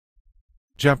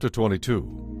Chapter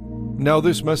 22. Now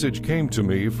this message came to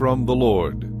me from the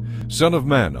Lord. Son of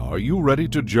man, are you ready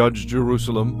to judge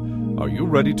Jerusalem? Are you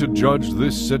ready to judge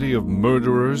this city of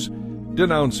murderers?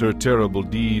 Denounce her terrible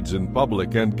deeds in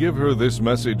public and give her this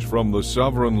message from the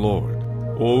sovereign Lord.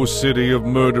 O city of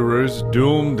murderers,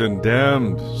 doomed and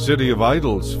damned, city of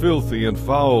idols, filthy and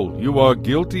foul, you are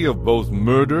guilty of both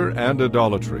murder and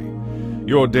idolatry.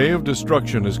 Your day of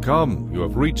destruction has come. You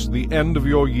have reached the end of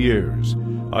your years.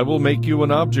 I will make you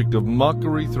an object of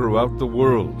mockery throughout the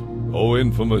world. O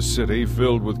infamous city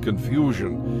filled with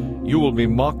confusion, you will be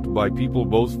mocked by people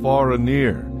both far and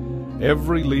near.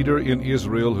 Every leader in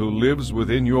Israel who lives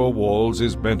within your walls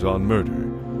is bent on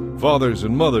murder. Fathers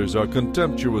and mothers are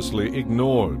contemptuously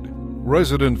ignored.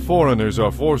 Resident foreigners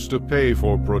are forced to pay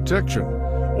for protection.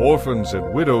 Orphans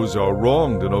and widows are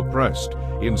wronged and oppressed.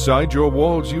 Inside your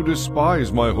walls you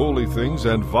despise my holy things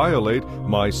and violate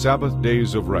my Sabbath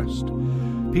days of rest.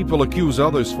 People accuse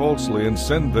others falsely and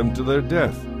send them to their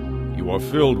death. You are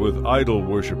filled with idol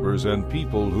worshippers and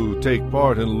people who take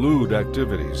part in lewd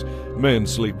activities. Men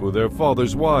sleep with their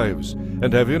fathers' wives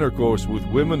and have intercourse with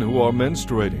women who are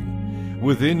menstruating.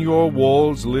 Within your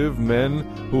walls live men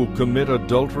who commit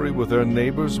adultery with their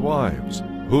neighbors' wives,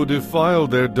 who defile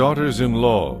their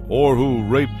daughters-in-law, or who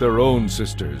rape their own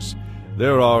sisters.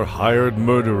 There are hired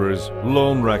murderers,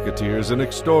 loan racketeers, and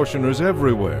extortioners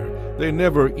everywhere. They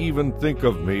never even think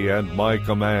of me and my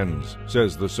commands,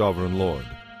 says the sovereign Lord.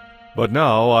 But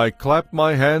now I clap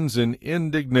my hands in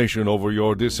indignation over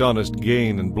your dishonest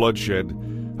gain and bloodshed.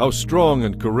 How strong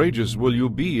and courageous will you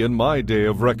be in my day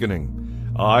of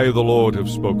reckoning? I, the Lord, have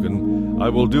spoken. I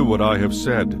will do what I have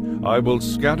said. I will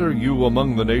scatter you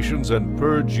among the nations and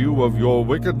purge you of your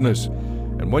wickedness.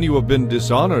 And when you have been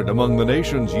dishonored among the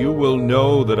nations, you will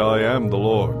know that I am the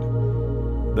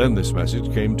Lord. Then this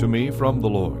message came to me from the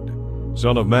Lord.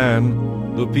 Son of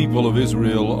man, the people of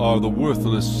Israel are the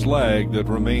worthless slag that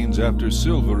remains after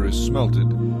silver is smelted.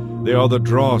 They are the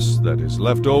dross that is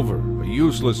left over, a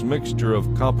useless mixture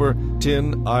of copper,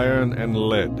 tin, iron, and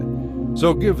lead.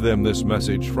 So give them this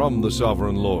message from the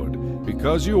sovereign Lord.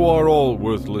 Because you are all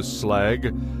worthless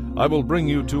slag, I will bring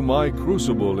you to my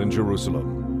crucible in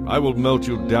Jerusalem. I will melt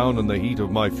you down in the heat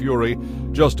of my fury,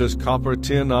 just as copper,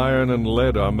 tin, iron, and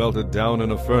lead are melted down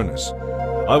in a furnace.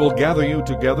 I will gather you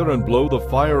together and blow the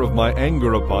fire of my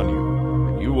anger upon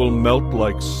you, and you will melt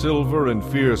like silver in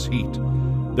fierce heat.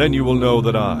 Then you will know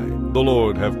that I, the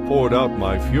Lord, have poured out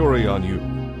my fury on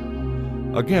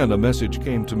you. Again a message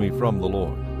came to me from the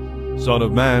Lord. Son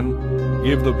of man,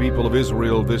 give the people of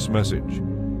Israel this message.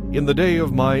 In the day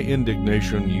of my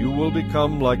indignation you will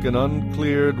become like an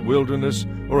uncleared wilderness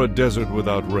or a desert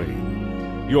without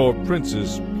rain. Your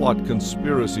princes plot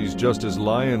conspiracies just as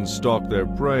lions stalk their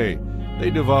prey. They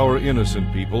devour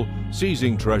innocent people,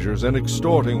 seizing treasures and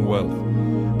extorting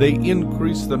wealth. They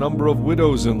increase the number of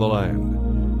widows in the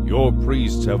land. Your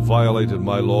priests have violated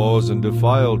my laws and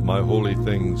defiled my holy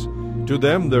things. To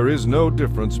them there is no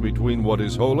difference between what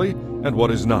is holy and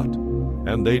what is not,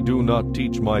 and they do not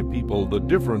teach my people the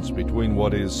difference between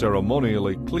what is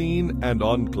ceremonially clean and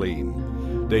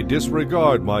unclean. They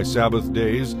disregard my Sabbath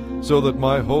days, so that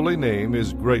my holy name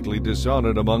is greatly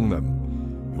dishonored among them.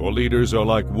 Your leaders are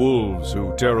like wolves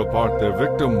who tear apart their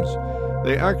victims.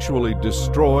 They actually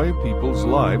destroy people's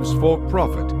lives for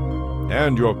profit.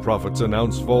 And your prophets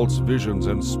announce false visions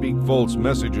and speak false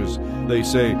messages. They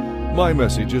say, my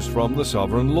message is from the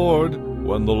sovereign Lord,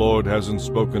 when the Lord hasn't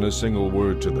spoken a single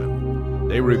word to them.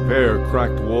 They repair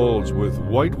cracked walls with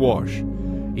whitewash.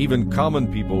 Even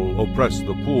common people oppress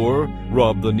the poor,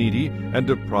 rob the needy, and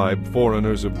deprive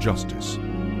foreigners of justice.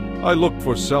 I looked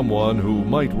for someone who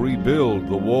might rebuild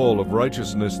the wall of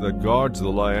righteousness that guards the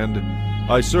land.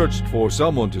 I searched for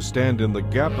someone to stand in the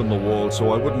gap in the wall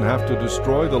so I wouldn't have to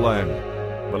destroy the land,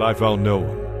 but I found no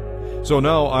one. So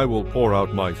now I will pour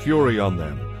out my fury on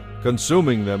them,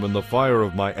 consuming them in the fire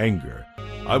of my anger.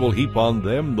 I will heap on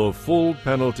them the full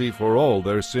penalty for all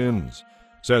their sins,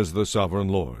 says the sovereign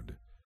Lord.